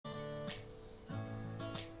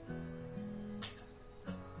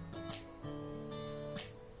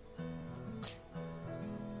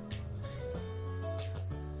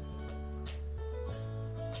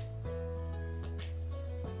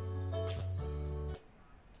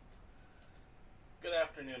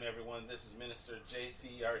afternoon, everyone. This is Minister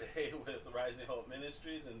J.C. Arday with Rising Hope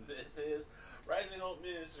Ministries, and this is Rising Hope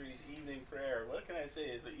Ministries Evening Prayer. What can I say?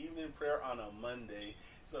 It's an evening prayer on a Monday,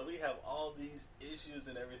 so we have all these issues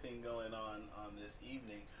and everything going on this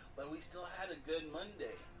evening, but we still had a good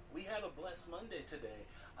Monday. We had a blessed Monday today.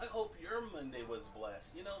 I hope your Monday was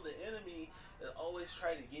blessed. You know, the enemy always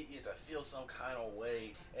try to get you to feel some kind of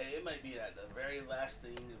way. And it might be that the very last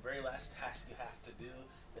thing, the very last task you have to do,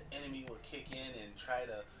 the enemy will kick in and try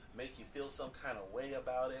to make you feel some kind of way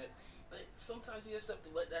about it. But sometimes you just have to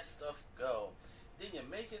let that stuff go. Then you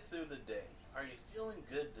make it through the day. Are you feeling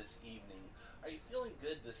good this evening? Are you feeling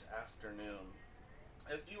good this afternoon?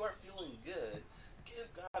 If you are feeling good, give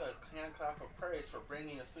God a hand clap of praise for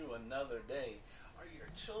bringing you through another day. Are your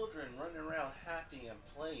children running around happy and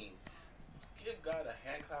playing? Give God a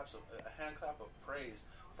hand clap of praise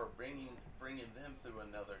for bringing them through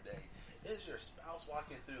another day. Is your spouse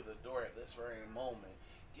walking through the door at this very moment?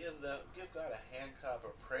 Give God a hand clap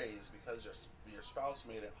of praise because your spouse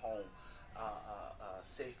made it home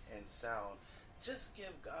safe and sound. Just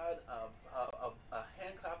give God a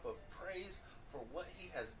hand clap of praise for what He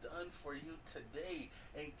has done for you today.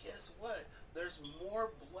 And guess what? There's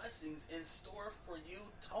more blessings in store for you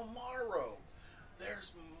tomorrow.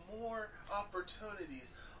 There's more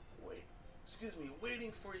opportunities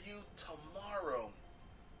waiting for you tomorrow.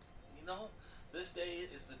 You know, this day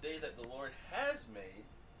is the day that the Lord has made.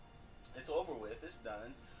 It's over with. It's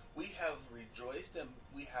done. We have rejoiced and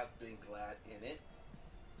we have been glad in it.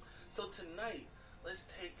 So tonight, let's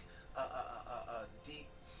take a deep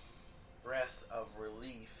breath of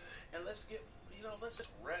relief and let's just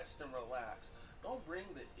rest and relax. Don't bring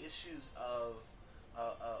the issues of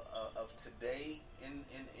today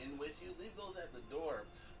in with you. Leave those at the door.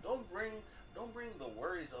 Don't bring the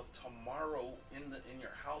worries of tomorrow in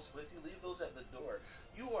your house with you. Leave those at the door.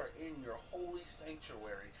 You are in your holy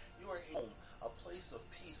sanctuary. You are in home, a place of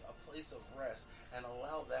peace, a place of rest, and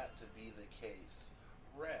allow that to be the case.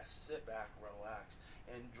 Rest, sit back, relax,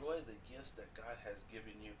 enjoy the gifts that God has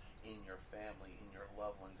given you in your family, in your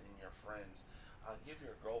loved ones, in your friends. Give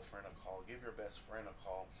your girlfriend a call, give your best friend a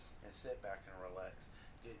call, and sit back and relax.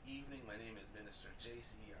 Good evening. My name is Minister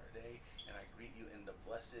J.C. Arday, and I greet you in the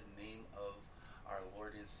blessed name of our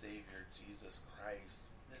Lord and Savior, Jesus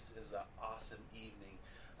Christ. This is an awesome evening.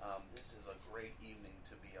 This is a great evening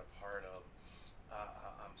to be a part of.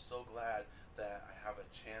 I'm so glad that I have a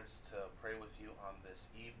chance to pray with you on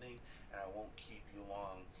this evening, and I won't keep you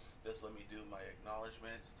long. Just let me do my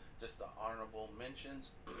acknowledgments, just the honorable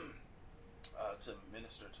mentions to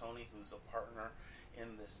Minister Tony, who's a partner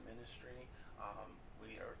in this ministry.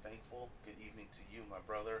 We are thankful. Good evening to you, my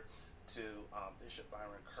brother. To Bishop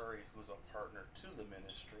Byron Curry, who's a partner to the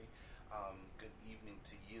ministry. Good evening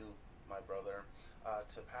to you, my brother.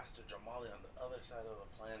 To Pastor Jamali on the other side of the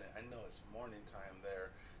planet. I know it's morning time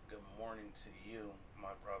there. Good morning to you,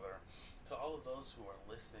 my brother. To all of those who are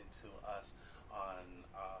listening to us on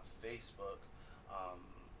Facebook,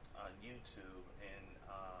 on YouTube, and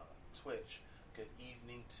Twitch, good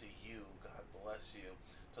evening to you. God bless you.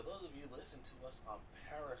 To those of you listening to us on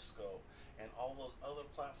Periscope and all those other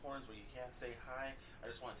platforms where you can't say hi, I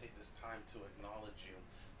just want to take this time to acknowledge you.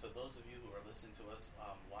 To those of you who are listening to us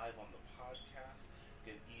live on the podcast,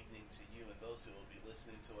 good evening to you. And those who will be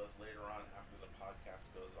listening to us later on after the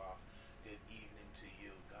podcast goes off, good evening to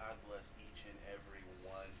you. God bless each and every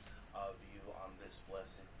one of you on this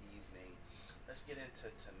blessed evening. Let's get into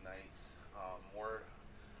tonight's word.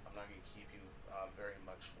 I'm not going to keep you very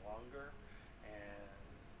much longer. And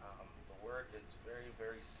the word is very,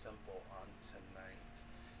 very simple on tonight.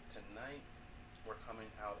 Tonight, we're coming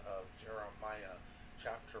out of Jeremiah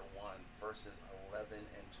chapter 1, verses 11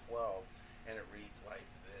 and 12. And it reads like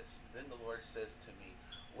this. Then the Lord says to me,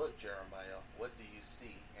 "Look, Jeremiah, what do you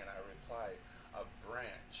see?" And I replied, "A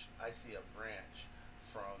branch. I see a branch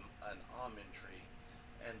from an almond tree."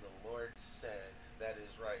 And the Lord said, "That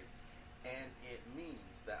is right. And it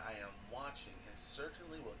means that I am watching and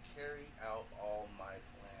certainly will carry out all my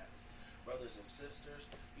plans." Brothers and sisters,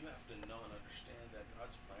 you have to know and understand that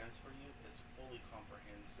God's plans for you is fully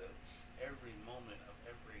comprehensive. Every moment of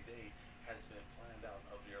every day has been planned out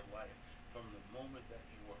of your life. From the moment that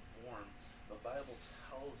you were born, the Bible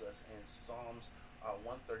tells us in Psalms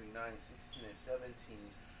 139, 16 and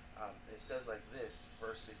 17, it says like this,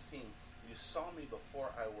 verse 16, "You saw me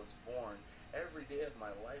before I was born. Every day of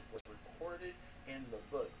my life was recorded in the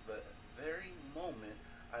book.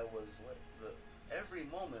 Every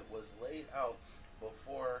moment was laid out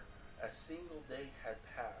before a single day had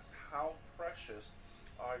passed. How precious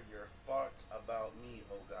are your thoughts about me,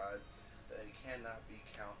 O God? They cannot be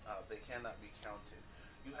counted.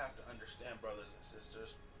 You have to understand, brothers and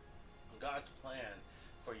sisters, God's plan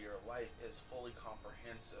for your life is fully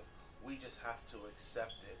comprehensive. We just have to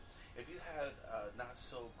accept it. If you had not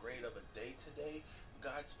so great of a day today,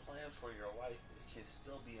 God's plan for your life can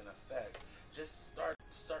still be in effect. Just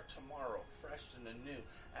start tomorrow, fresh and anew,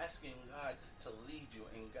 asking God to lead you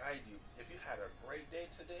and guide you. If you had a great day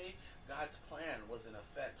today, God's plan was in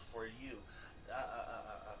effect for you. Uh, uh,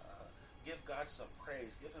 uh, uh, uh, Give God some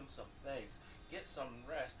praise, give Him some thanks, get some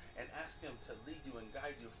rest, and ask Him to lead you and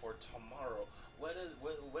guide you for tomorrow. Whether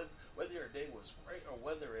your day was great or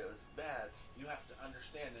whether it was bad, you have to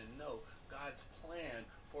understand and know God's plan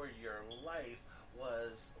for your life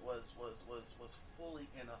was fully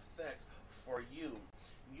in effect for you.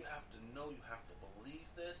 You have to know, you have to believe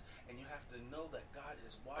this, and you have to know that God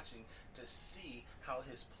is watching to see how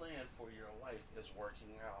His plan for your life is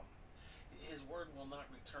working out. His word will not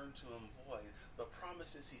return to Him void. The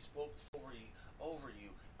promises He spoke over you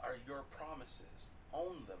are your promises.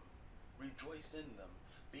 Own them. Rejoice in them.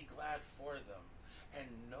 Be glad for them. And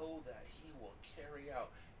know that He will carry out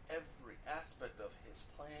every aspect of His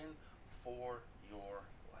plan for your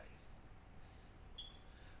life.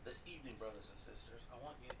 This evening, brothers and sisters, I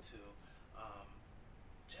want you to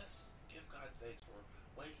just give God thanks for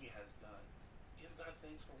what He has done. Give God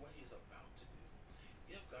thanks for what He's about to do.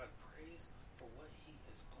 Give God praise for what He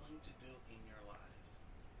is going to do in your lives.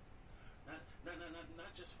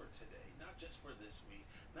 Not just for today, not just for this week,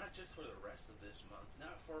 not just for the rest of this month,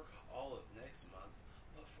 not for all of next month,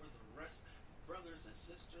 but for the rest. Brothers and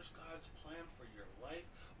sisters, God's plan for your life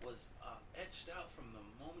was etched out from the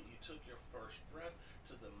moment you took your first breath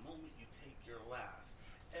to the moment you take your last.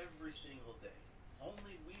 Every single day.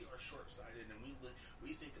 Only we are short-sighted, and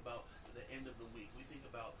we think about the end of the week. We think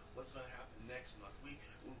about what's going to happen next month. We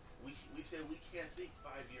say we can't think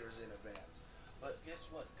 5 years in advance, but guess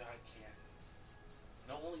what? God can.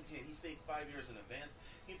 Not only can He think 5 years in advance,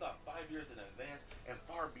 He thought 5 years in advance and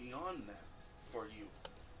far beyond that for you.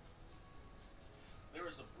 There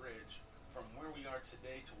is a bridge from where we are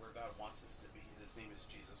today to where God wants us to be, and His name is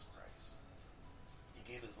Jesus Christ. He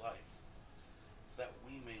gave His life that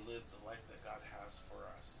we may live the life that God has for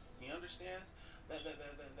us. He understands that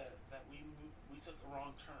we took a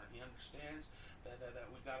wrong turn. He understands that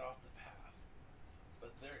we got off the path.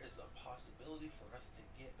 But there is a possibility for us to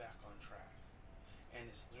get back on track. And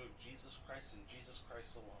it's through Jesus Christ and Jesus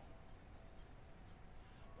Christ alone.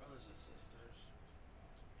 Brothers and sisters,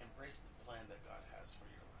 embrace the plan that God has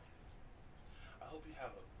for your life. I hope you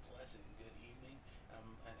have a blessed and good evening. And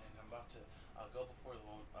I'm about to go before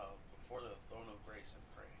the throne of grace and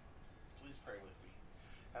pray. Please pray with me.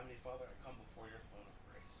 Heavenly Father, I come before your throne of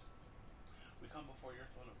grace. We come before your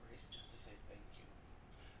throne of grace just to say thank you.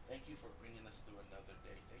 Thank you for bringing us through another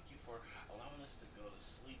day. Thank you for allowing us to go to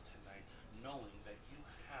sleep tonight, knowing that you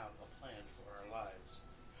have a plan for our lives.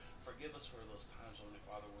 Forgive us for those times, Heavenly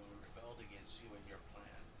Father, when we rebelled against you and your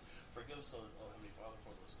plan. Forgive us, Heavenly Father,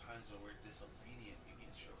 for those times when we're disobedient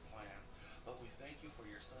against your plan. But we thank you for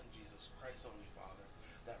your Son, Jesus Christ, Heavenly Father,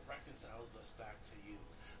 that reconciles us back to you.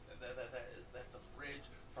 That's a bridge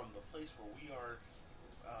from the place where we are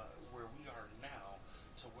now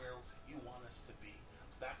to where you want us to be,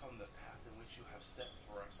 back on the path in which you have set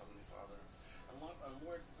for us, Heavenly Father. And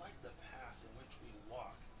Lord, like the path in which we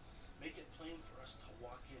walk, make it plain for us to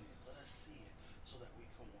walk in it. Let us see it so that we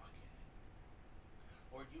can walk in it.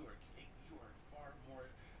 Lord, you are far more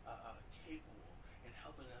capable in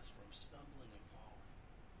helping us from stumbling and falling.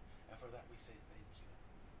 And for that we say thank you.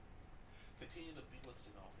 Continue to be with us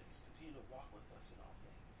in all things. Continue to walk with us in all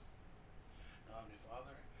things. Now, Heavenly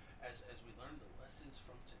Father, as we learn the lessons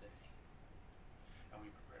from today, and we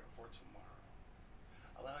prepare for tomorrow,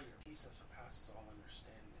 allow your peace that surpasses all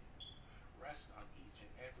understanding rest on each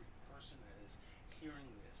and every person that is hearing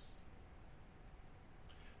this.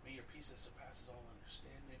 May your peace that surpasses all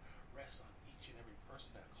understanding rest on each and every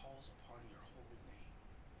person that calls upon your holy name.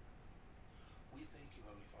 We thank you,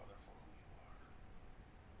 Heavenly Father, for who you are.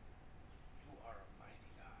 You are a mighty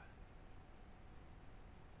God.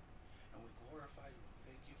 And we glorify you and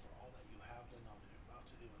thank you for all that you have done, all that you're about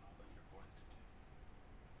to do, and all that you're going to do.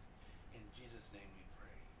 In Jesus' name we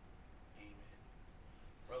pray. Amen.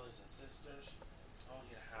 Brothers and sisters, I want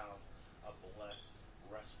you to have a blessed,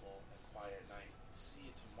 restful, and quiet night. See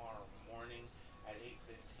you tomorrow morning at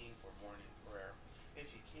 8:15 for morning prayer. If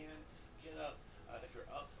you can, get up. If you're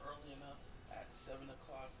up early enough at 7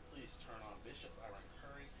 o'clock, please turn on Bishop Aaron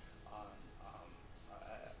Curry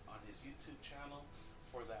on his YouTube channel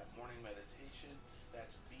for that morning meditation.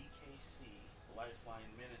 That's BKC Lifeline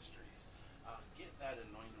Ministries. Get that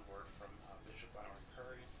anointed word from Bishop Aaron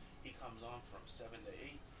Curry. He comes on from 7 to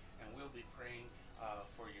 8, and we'll be praying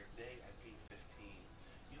for your day at 8:15.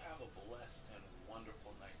 You have a blessed and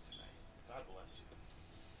wonderful night tonight. God bless you.